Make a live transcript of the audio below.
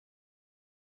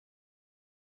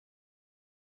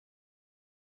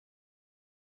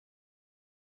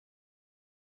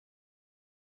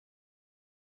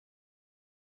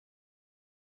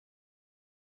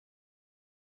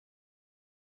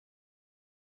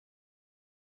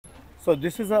So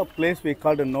this is a place we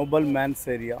call a nobleman's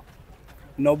area.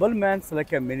 Nobleman's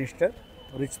like a minister,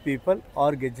 rich people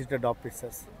or gazetted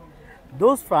officers.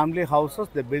 Those family houses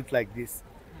they built like this.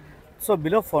 So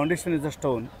below foundation is a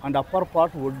stone and upper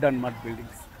part wood and mud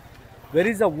buildings. Where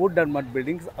is the wood and mud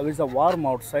buildings? How is the warm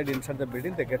outside, inside the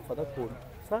building they get for the cool.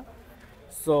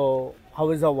 So how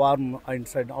is the warm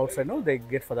inside, outside? No, they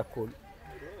get for the cool.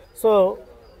 So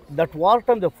that war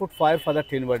time they put fire for the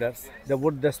invaders. The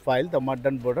wood they spoil, the mud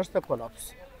and borders they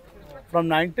collapse. From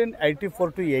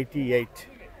 1984 to 88,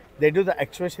 they do the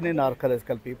excavation in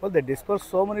archaeological people. They discover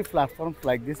so many platforms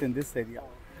like this in this area.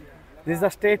 This is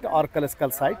a state archaeological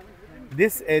site.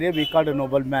 This area we call the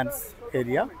nobleman's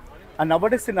area. And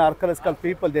nowadays in archaeological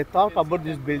people, they thought about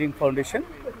this building foundation.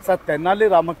 So Tenali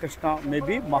Ramakrishna,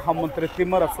 maybe Mahamantri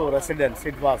Timarasu residence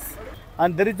it was.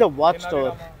 And there is a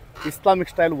watchtower, Islamic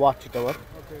style watchtower.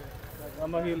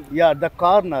 Yeah, the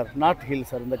corner, not hill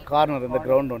sir, in the corner in the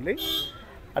ground only.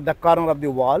 At the corner of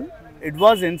the wall. It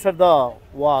was inside the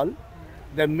wall,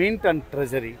 the mint and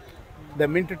treasury. They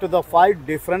minted to the 5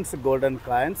 different golden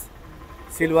coins,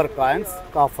 silver coins,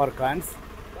 copper coins.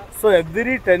 So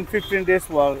every 10-15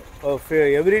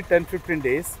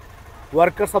 days,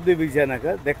 workers of the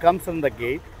Vijayanagara, they come from the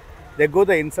gate, they go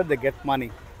the inside, they get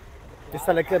money. It's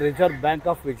like a reserve bank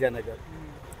of Vijayanagara.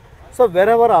 So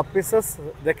wherever offices,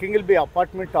 the king will be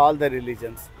apartment to all the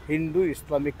religions, Hindu,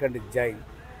 Islamic and Jain.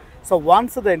 So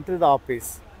once they enter the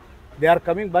office, they are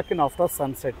coming back in after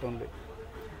sunset only.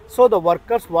 So the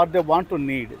workers, what they want to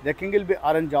need, the king will be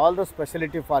arrange all the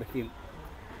specialty for him.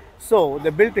 So they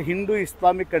built Hindu,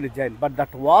 Islamic and Jain. But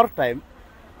that war time,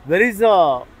 there is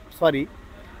a,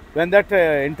 when that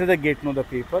enter the gate, the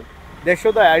people, they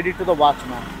show the ID to the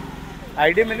watchman.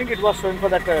 ID meaning it was showing for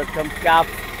that caps,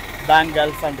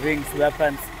 bangles and rings,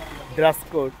 weapons, dress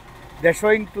code. They are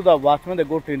showing to the watchman, they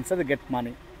go to inside, they get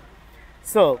money.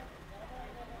 So,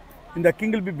 in the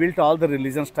king will be built all the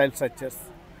religion style structures.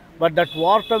 But that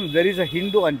war time, there is a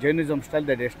Hindu and Jainism style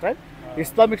they destroyed.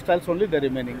 Islamic styles only the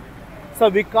remaining. So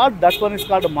we called, that one is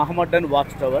called a Mohammedan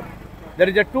watchtower. There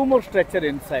is a 2 more structure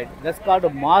inside. That's called a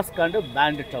mosque and a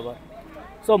band tower.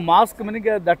 So mosque meaning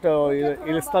that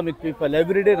Islamic people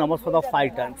every day namaz for the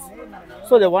 5 times.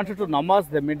 So they wanted to namaz,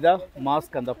 they made the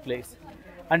mosque and the place.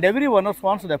 And every one of us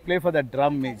wants to play for the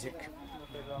drum music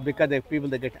because the people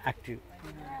they get active.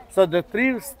 So the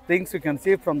 3 things you can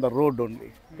see from the road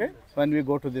only, okay, when we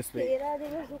go to this way.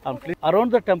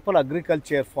 Around the temple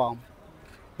agriculture farm.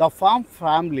 The farm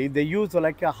family, they use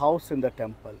like a house in the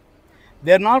temple.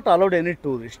 They are not allowed any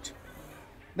tourist.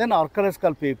 Then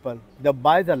archaeological people, they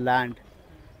buy the land.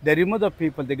 They remove the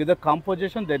people, they give the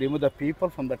composition, they remove the people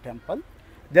from the temple.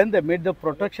 Then they made the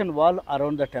protection wall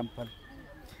around the temple.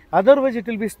 Otherwise it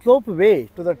will be sloped way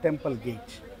to the temple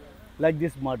gate, like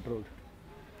this mud road.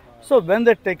 So when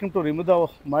they take him to remove the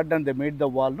mud and they made the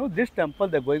wall, no, this temple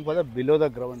they are going for the below the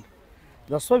ground.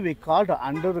 That's why we called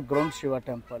underground Shiva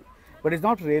temple. But it's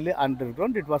not really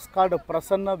underground. It was called a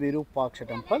Prasanna Virupaksha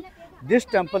Temple. This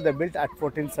temple they built at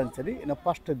 14th century in a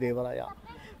first Devaraya.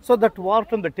 So that war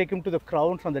time they take him to the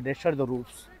crowns and they destroy the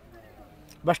roofs.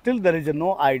 But still there is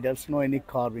no idols, no any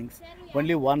carvings,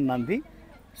 only one Nandi.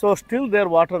 So still there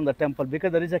water in the temple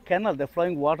because there is a canal, they're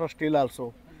flowing water still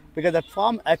also. Because that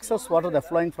farm excess water they're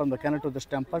flowing from the canal to this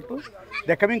temple too.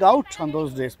 They're coming out on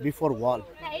those days before wall.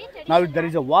 Now if there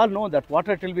is a wall, no, that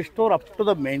water it will be stored up to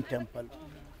the main temple.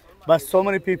 But so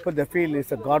many people they feel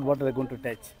it's a God water they're going to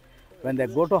touch. When they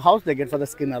go to house, they get for the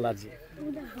skin allergy.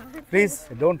 Please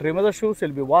don't remove the shoes,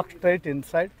 you'll be walk straight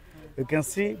inside. You can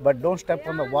see, but don't step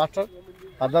on the water.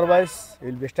 Otherwise,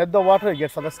 you'll be step the water, you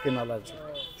get for the skin allergy.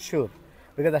 Sure,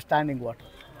 because the standing water.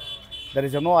 There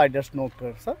is no idols, no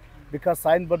cursor. Because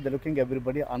signboard they're looking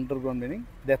everybody underground meaning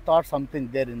they thought something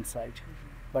there inside.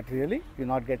 But really, you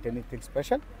not get anything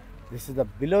special. This is the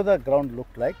below the ground look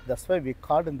like. That's why we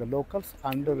called in the locals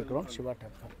underground Shiva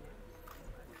temple.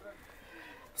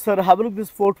 Sir, have a look this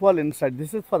fort wall inside.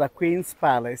 This is for the Queen's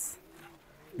palace.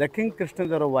 The King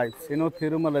Krishnadevara wives,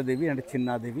 Thirumala Devi and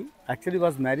Chinna Devi, actually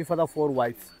was married for the 4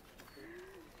 wives.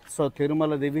 So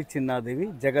Thirumala Devi, Chinna Devi,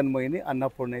 Jagan Mohini,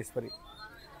 Annapurneshwari.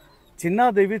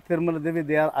 Chinna Devi, Thirumala Devi,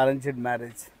 they are arranged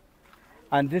marriage.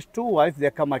 And these 2 wives,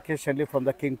 they come occasionally from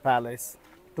the king palace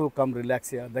to come relax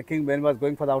here. The king when was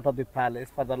going for the out of the palace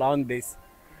for the long days,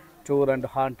 tour and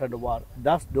hunt and war.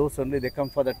 Thus those only they come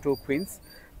for the 2 queens,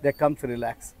 they come to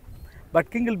relax. But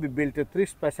king will be built 3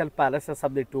 special palaces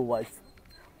of the 2 wives.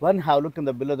 One have looked in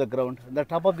the below the ground. The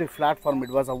top of the platform it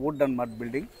was a wood and mud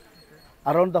building.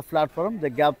 Around the platform the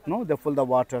gap they full the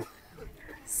water.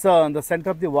 So in the center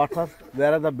of the water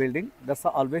where are the building that's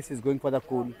always is going for the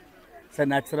cool. It's a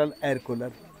natural air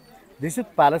cooler. This is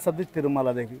palace of the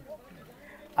Tirumala Devi.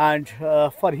 And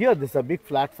for here, this is a big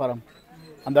platform.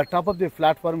 On the top of the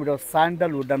platform, it was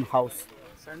sandalwood wooden house.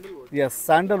 Sandalwood. Yes,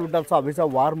 sandalwood also always a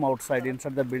warm outside.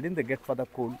 Inside the building, they get for the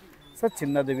cool. So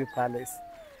Chinna Devi Palace.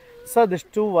 So these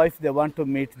two wives, they want to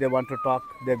meet, they want to talk,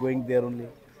 they're going there only.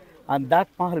 And that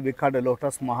mahal we called a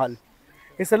lotus mahal.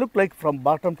 It's a look like from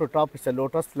bottom to top, it's a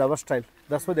lotus flower style.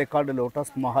 That's why they called a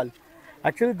lotus mahal.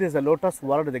 Actually, this is a lotus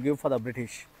word they give for the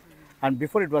British. And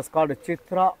before it was called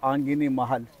Chitra Angini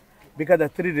Mahal. Because the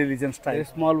three religion style. Very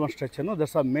small one structure, no?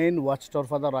 That's a main watchtower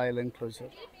for the royal enclosure.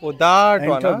 Oh, that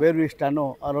one. Enter where we stand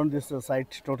now, around this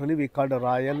site, totally we called a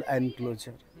royal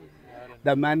enclosure.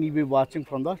 The man will be watching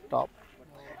from the top.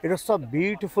 It was a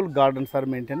beautiful garden for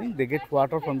maintaining. They get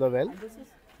water from the well.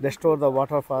 They store the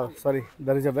water for, sorry,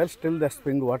 there is a well, still the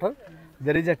spring water.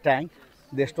 There is a tank.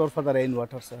 They store for the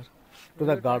rainwater, sir, to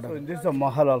the garden. So in this is a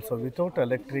mahal also, without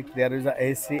electric, there is a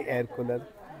AC air cooler.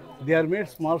 They are made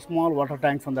small water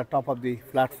tanks on the top of the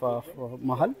flat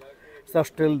mahal. So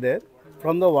still there.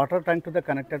 From the water tank to the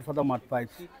connected for the mud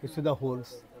pipes. You see the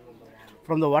holes.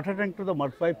 From the water tank to the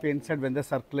mud pipe inside, when the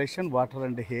circulation, water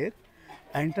and air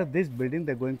enter this building,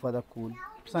 they're going for the cool.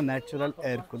 It's a natural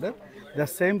air cooler. The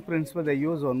same principle they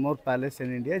use one more palace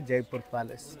in India, Jaipur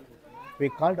Palace. We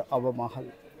called our mahal.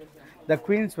 The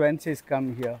queens when she's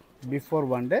come here, before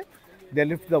one day, they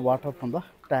lift the water from the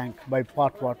tank by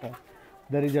pot water.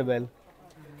 There is a well.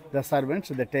 The servants,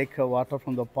 they take water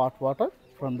from the pot water,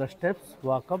 from the steps,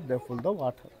 walk up, they fill the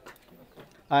water.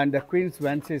 And the queen's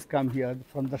vanses come here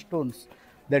from the stones,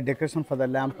 the decoration for the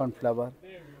lamp and flower.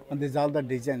 And these are all the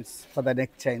designs for the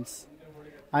neck chains.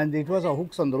 And it was a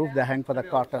hooks on the roof, they hang for the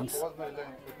cottons.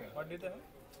 What did they have?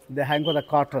 They hang for the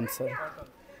cottons, sir.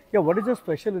 Yeah, what is the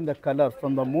special in the color?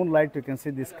 From the moonlight, you can see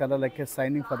this color like a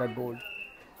shining for the gold.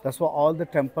 That's why all the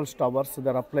temple towers, they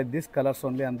applied these colors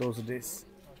only on those days.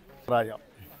 Raja.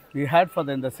 We had for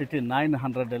the, in the city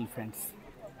 900 elephants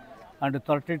and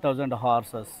 30,000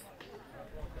 horses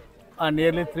and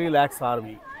nearly 3 lakhs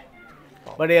army.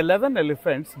 But 11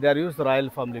 elephants, they are used royal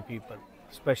family people,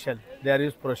 special. They are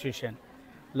used procession.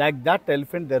 Like that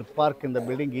elephant, they park in the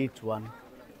building each one.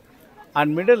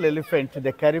 And middle elephant,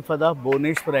 they carry for the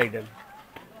Bhuneshwari idol.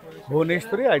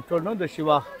 Bhuneshwari, I told you, the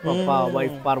Shiva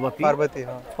wife Parvati. Parvati,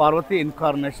 huh? Parvati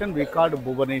incarnation, we called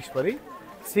Bhuvaneshwari.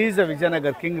 She is a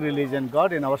Vijayanagar king religion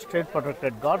god in our state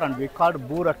protected god, and we called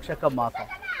Bhurakshaka Mata.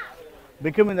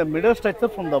 Became in the middle structure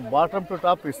from the bottom to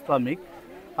top Islamic.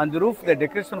 On the roof, the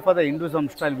decoration for the Hinduism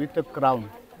style with a crown.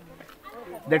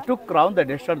 They took crown, they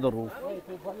destroyed the roof.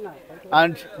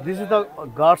 And this is the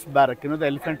guards barrack, the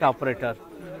elephant operator,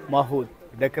 Mahood,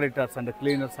 decorators and the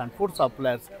cleaners and food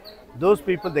suppliers. Those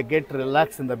people, they get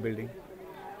relaxed in the building.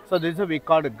 So this is what we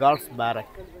call a guards barrack.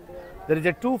 There is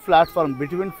a 2 platform.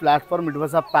 Between platform, it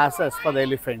was a passage for the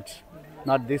elephant,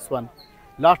 not this one.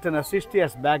 Last in a 60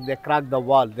 years back, they cracked the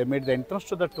wall. They made the entrance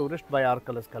to the tourist by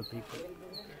archaeological people.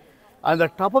 On the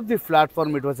top of the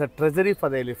platform, it was a treasury for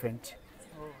the elephant.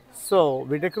 So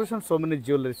we decorated so many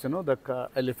jewelries, the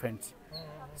elephants.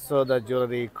 So the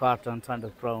jewelry, cottons and the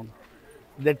crown.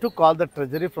 They took all the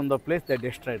treasury from the place, they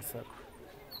destroyed, sir.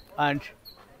 And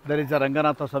there is a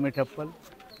Ranganatha Swami temple.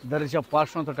 There is a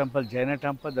Parshvanatha temple, Jaina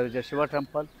temple. There is a Shiva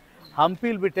temple.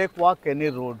 Hampi will be take walk any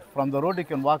road. From the road, you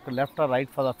can walk left or right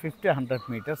for the 50-100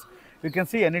 meters. You can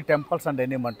see any temples and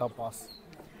any mantapas.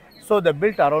 So they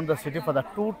built around the city for the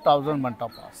 2,000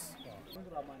 mantapas.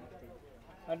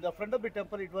 And the front of the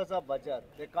temple, it was a bazaar.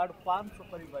 They called Pan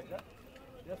Supari Bazaar.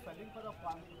 They are selling for the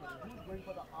Pan Supari. Who is going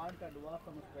for the aunt and what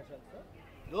some special, sir?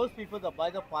 Those people that buy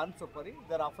the Pan Supari,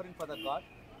 they are offering for the god.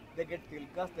 They get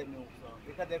tilkas, they move.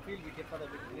 Because they feel we get for the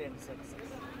victory and success.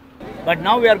 But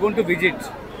now we are going to visit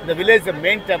the village, the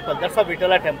main temple. That's a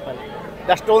Vitala temple.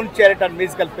 The stone chariot and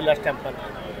musical pillars temple.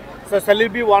 So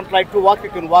celebrity like to walk, you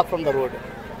can walk from the road.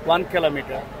 1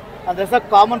 kilometer. And there's a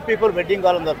common people wedding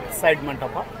hall on the side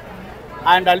mantapa.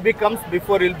 And Albi comes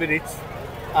before you'll be reached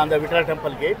on the Vitala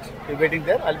temple gate. You're waiting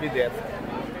there, I'll be there.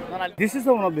 This is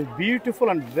one of the beautiful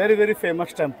and very, very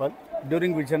famous temple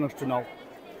during Vijayanagara now.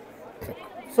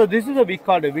 So this is what we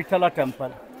call a Vitala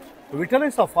temple. Vitala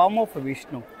is a form of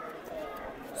Vishnu.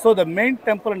 So the main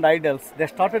temple and idols, they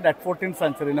started at 14th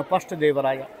century in the first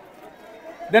Devaraya.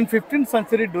 Then 15th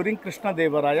century during Krishna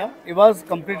Devaraya, it was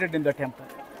completed in the temple.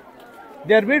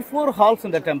 They are made 4 halls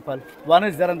in the temple. One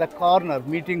is there in the corner,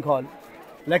 meeting hall,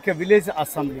 like a village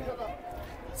assembly.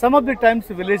 Some of the times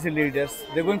village leaders,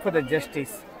 they're going for the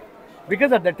justice.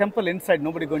 Because at the temple inside,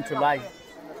 nobody going to lie.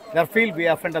 They feel we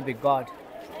are friend of the God.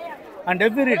 And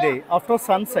every day, after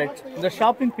sunset, the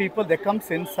shopping people, they comes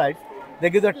inside,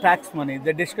 they give the tax money,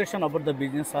 the discussion about the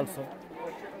business also.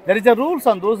 There is a rules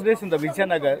on those days in the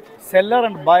Vijayanagar, seller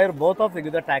and buyer, both of they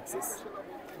give the taxes.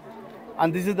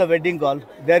 And this is the wedding hall.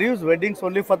 They use weddings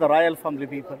only for the royal family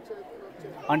people.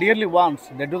 And yearly once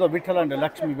they do the Vittal and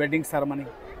Lakshmi wedding ceremony.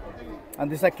 And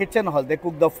this is a kitchen hall. They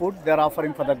cook the food. They are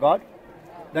offering for the god.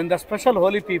 Then the special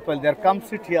holy people, they come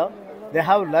sit here. They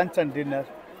have lunch and dinner.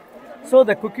 So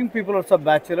the cooking people also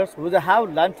bachelors. Who they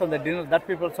have lunch and the dinner, that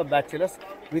people also bachelors.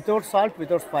 Without salt,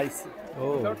 without spice.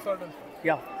 Without salt.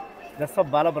 Yeah, that's for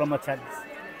Bala Brahmacharis.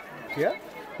 Yeah,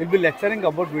 we'll be lecturing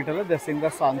about Vitala. They sing the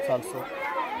songs also.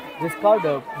 This is called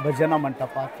Bhajana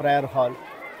Mantapa, prayer hall.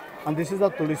 And this is the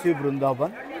Tulsi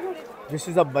Vrindavan. This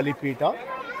is a Balipita.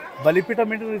 Balipita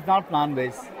means is not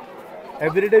non-veg.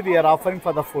 Every day we are offering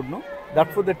for the food, no?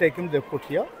 That food they take him, they put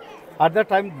here. At that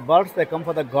time, birds, they come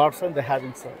for the gods and they have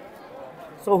him served.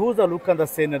 So who's the look and the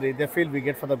scenery? They feel we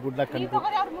get for the good luck and good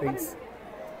things.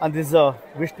 And this is a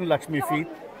Vishnu Lakshmi feet.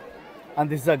 And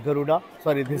this is a Garuda.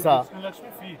 Sorry, this is a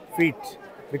feet.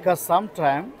 Because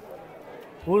sometime,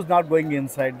 who's not going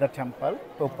inside the temple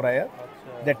to prayer?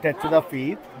 They touch the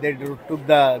feet, they look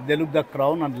the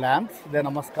crown and lamps, they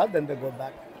namaskar, then they go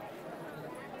back.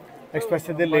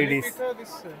 Especially the ladies.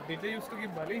 Did they used to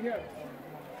give Bali here?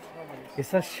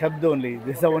 It's a shabd only.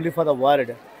 This is only for the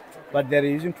word. But they are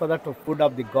using for the food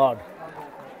of the God.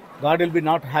 God will be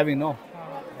not having, no.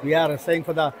 We are saying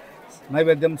for the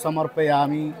Naivedyam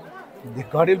Samarpayami. The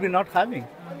God will be not having.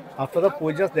 After the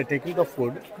pujas, they take the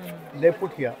food, they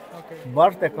put here.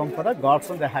 But they come for the gods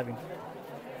and they are having.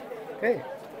 Okay.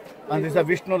 And this is a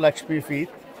Vishnu Lakshmi feet.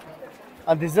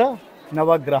 And this is a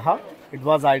Navagraha. It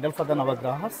was idol for the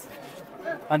Navagrahas.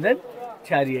 And then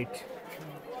chariot.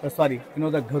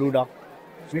 The Garuda.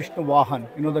 Vishnu Vahan,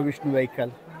 the Vishnu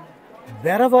vehicle.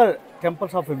 Wherever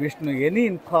temples of Vishnu, any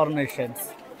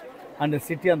incarnations, and the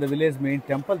city and the village main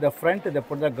temple, the front they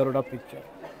put the Garuda picture.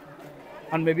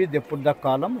 And maybe they put the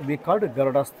column, we called it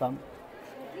Garuda Sthan.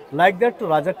 Like that to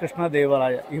Raja Krishna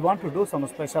Devaraya, he want to do some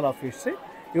special of history.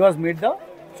 He was made the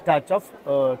statue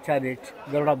of chariot,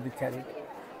 Garuda of the chariot.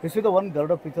 You see the one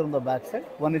Garuda picture on the back side,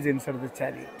 one is inside the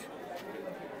chariot.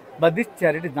 But this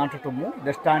chariot is not to move,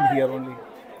 they stand here only.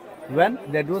 When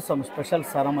they do some special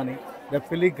ceremony, the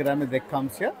pilgrim, they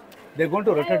comes here, they're going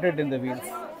to rotate it in the wheels.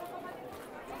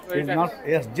 It's not,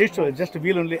 yes, just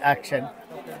wheel only action.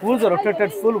 Who's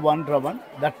rotated full one dravan,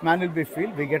 that man will be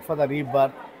filled, we get for the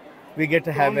rebirth, we get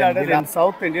to heaven. In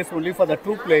South India, it's only for the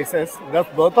two places,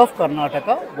 that's both of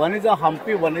Karnataka. One is a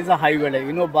Hampi, one is a highway.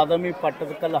 Badami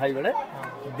Pattakal highway.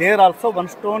 There also one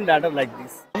stone ladder like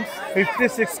this.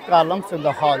 56 columns in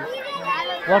the hall.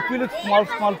 What will it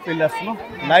small pillars, no?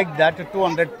 Like that,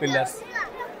 200 pillars.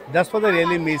 That's for the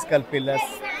really musical pillars.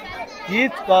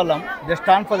 Each column, they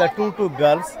stand for the two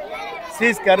girls.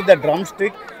 She's carry the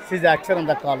drumstick, she's action on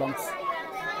the columns.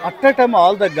 At that time,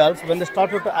 all the girls, when they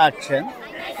start to action,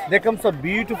 there comes a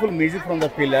beautiful music from the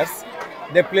pillars.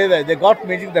 They got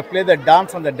music, they play the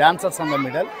dance and the dancers on the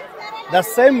middle. The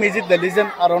same music they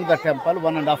listen around the temple,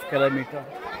 1.5 kilometers.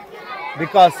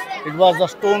 Because it was a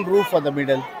stone roof for the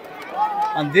middle.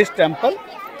 And this temple,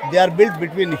 they are built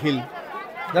between hill.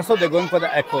 That's why they're going for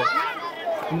the echo.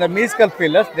 In the musical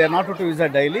pillars, they are not to use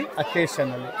it daily,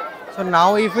 occasionally. So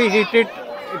now if we hit it,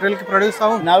 it will produce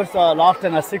sound? Now it's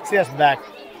last 6 years back.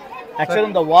 Actually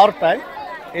in the war time,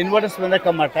 invaders when they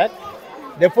come attack,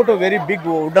 they put a very big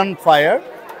wooden fire,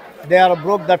 they are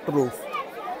broke that roof.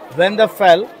 When they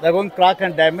fell, they're going to crack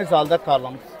and damage all the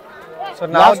columns. So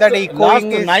now that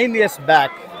echoing is... 9 years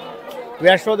back, we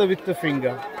are showing with the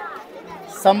finger.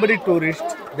 Somebody tourist,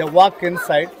 they walk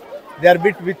inside, they are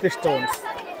beat with the stones.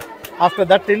 After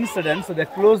that incident, so they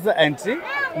close the entry,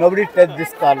 nobody touch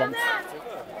these columns.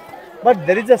 But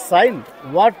there is a sign,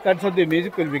 what kinds of the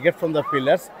music will we get from the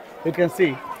pillars. You can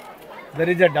see, there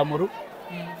is a damuru,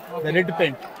 the red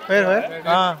paint.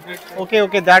 Where?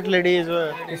 Okay, that lady is...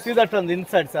 You see that on the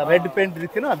inside, sir, red paint, there's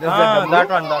the that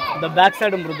one. The back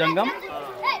side of Mrudangam.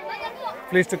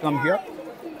 Please to come here.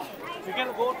 You can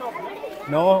go top.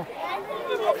 No.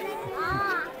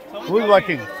 Who is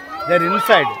working? They are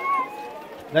inside.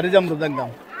 There is a Mrudangam.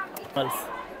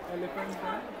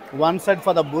 One side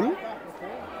for the bull.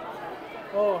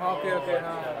 Oh, okay.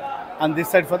 And this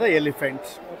side for the elephant.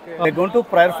 Okay. They're going to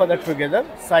pray for that together.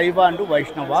 Saiva and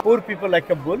Vaishnava. Poor people like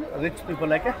a bull, rich people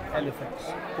like an elephant.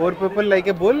 Poor people like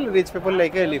a bull, rich people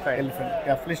like an elephant.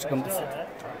 Yeah, please come this side.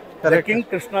 The King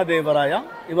Krishna Devaraya,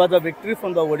 he was a victory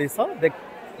from the Odisha, the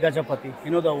Gajapati. The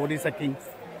Odisha king,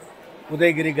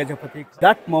 Udayagiri Gajapati.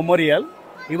 That memorial,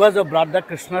 he was brought the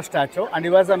Krishna statue and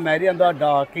he was married and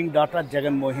the king daughter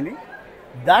Jagan Mohini.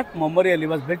 That memorial, he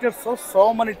was built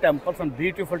so many temples and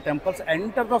beautiful temples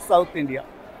enter the South India.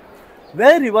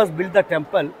 Where he was built the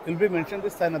temple will be mentioned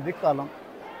this sign of the column.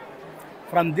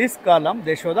 From this column,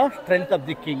 they show the strength of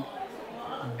the king.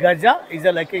 Gaja is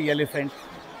like a elephant.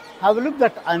 Have a look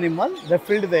at that animal, they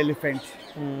filled the elephant.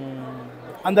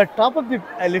 On the top of the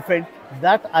elephant,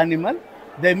 that animal,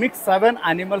 they mix 7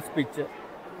 animals picture.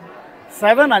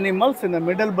 7 animals in the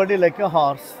middle body like a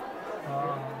horse.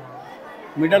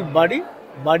 Middle body,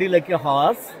 body like a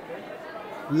horse.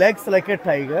 Legs like a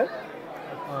tiger.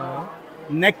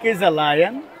 Neck is a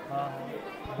lion.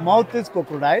 Mouth is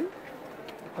crocodile.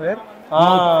 Where?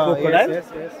 Crocodile.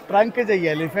 Yes. Trunk is a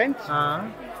elephant.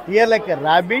 Ear like a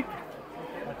rabbit.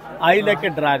 Eye like a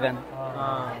dragon.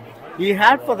 He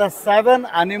had for the 7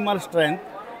 animal strength.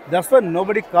 That's why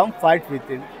nobody come fight with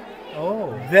him.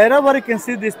 Oh. Wherever you can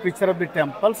see this picture of the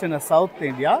temples in South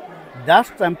India,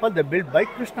 that temple they built by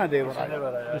Krishna Deva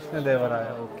Raya. Krishna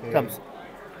Devaraya. Okay. Comes.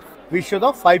 We show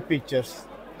the 5 pictures.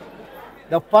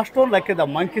 The first one like the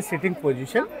monkey sitting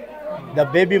position. The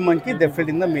baby monkey they filled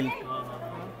in the milk.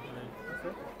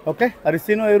 Okay, are you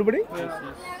seeing everybody? Yes.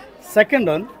 Second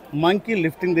one, monkey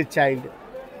lifting the child.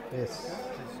 Yes.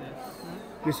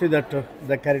 You see that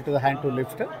they carry to the hand to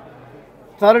lift.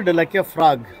 Third, like a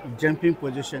frog, jumping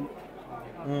position.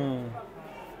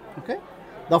 Okay.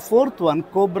 The fourth one,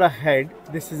 cobra head.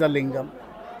 This is a lingam.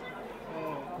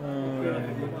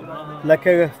 Like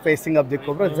a facing of the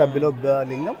cobra, it's below the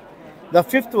lingam. The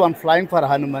fifth one, flying for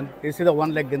Hanuman. You see the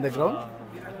one leg in the ground,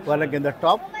 one leg in the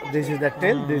top. This is the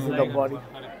tail, this is the body.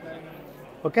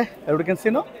 Okay, everybody can see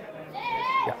now?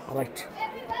 Yeah, right.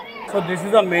 So this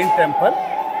is the main temple.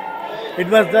 It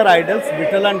was their idols,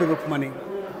 Vittal and Rukmani.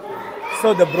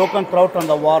 So the broken throat on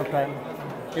the war time,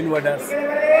 invaders.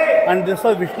 And this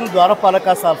was Vishnu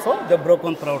Dwarapalakas also, the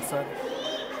broken throat, sir.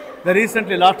 They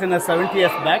recently lost in 70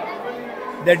 years back.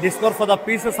 They discovered for the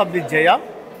pieces of the Jaya,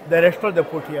 they restored the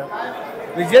put here.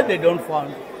 Vijay they don't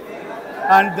found.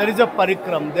 And there is a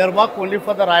parikram, they walk only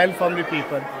for the royal family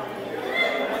people.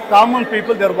 Common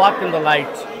people, they walk in the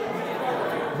light.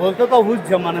 बोलता था उस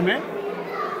जमाने में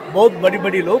बहुत बड़ी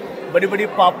बड़ी लोग बड़ी बड़ी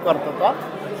पाप करता था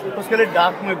उसके लिए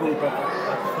डार्क में घूमता था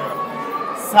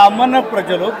सामान्य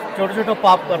प्रजा लोग छोटे छोटे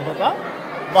पाप करता था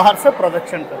बाहर से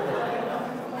प्रदक्षिण करता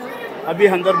था अभी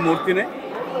अंदर मूर्ति ने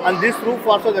and this roof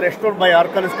also restored by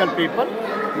archaeological people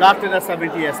last in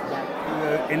 70 years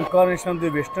back. Incarnation of the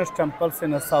Vishnu temples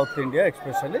in South India,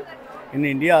 especially in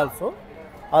India also,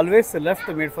 always left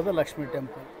made for the Lakshmi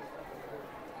temple.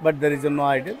 But there is no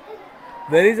idol.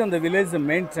 There is on the village the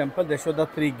main temple, they show the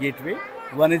 3 gateway.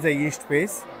 One is the east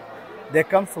face. They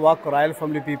come to walk royal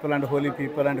family people and holy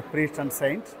people and priests and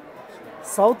saints.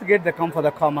 South gate they come for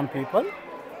the common people.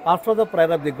 After the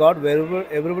prayer of the god, wherever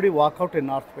everybody walk out in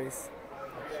north face.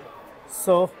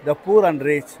 So the poor and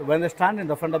rich, when they stand in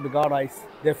the front of the god eyes,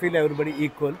 they feel everybody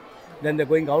equal. Then they're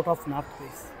going out of north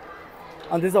face.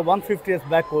 And this is a 150 years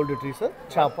back old tree, sir,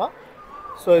 Chapa.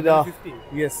 So the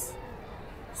 150? Yes.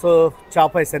 So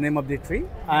Chapa is the name of the tree,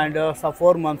 and so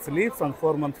 4 months leaves and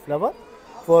 4 months flower,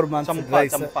 4 months dry,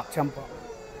 Champa.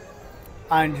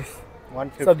 And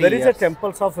so there is a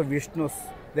temples of Vishnus.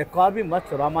 They call me much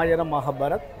Ramayana,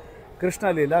 Mahabharata,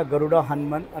 Krishna Leela, Garuda,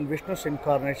 Hanuman, and Vishnu's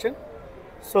incarnation.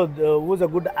 So who is a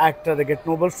good actor? They get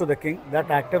nobles to the king. That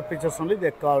actor pictures only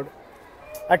they called.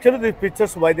 Actually, the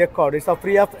pictures why they called is a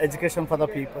free of education for the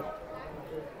people.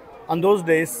 On those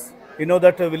days, you know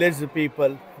that village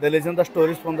people, they listen the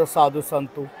stories from the Sadhu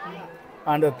Santu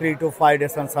and 3 to 5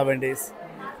 days and 7 days.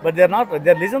 But they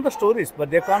listen the stories, but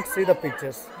they can't see the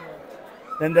pictures.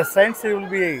 Then the science will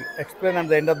be explained at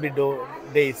the end of the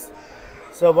days.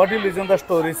 So what you listen the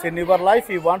stories, in your life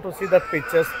you want to see the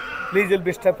pictures, please you'll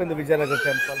be step in the Vijayanagara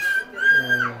temples.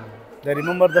 They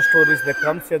remember the stories, they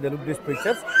come here, they look these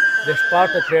pictures, they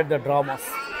start to create the dramas.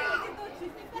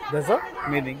 That's the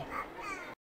meaning.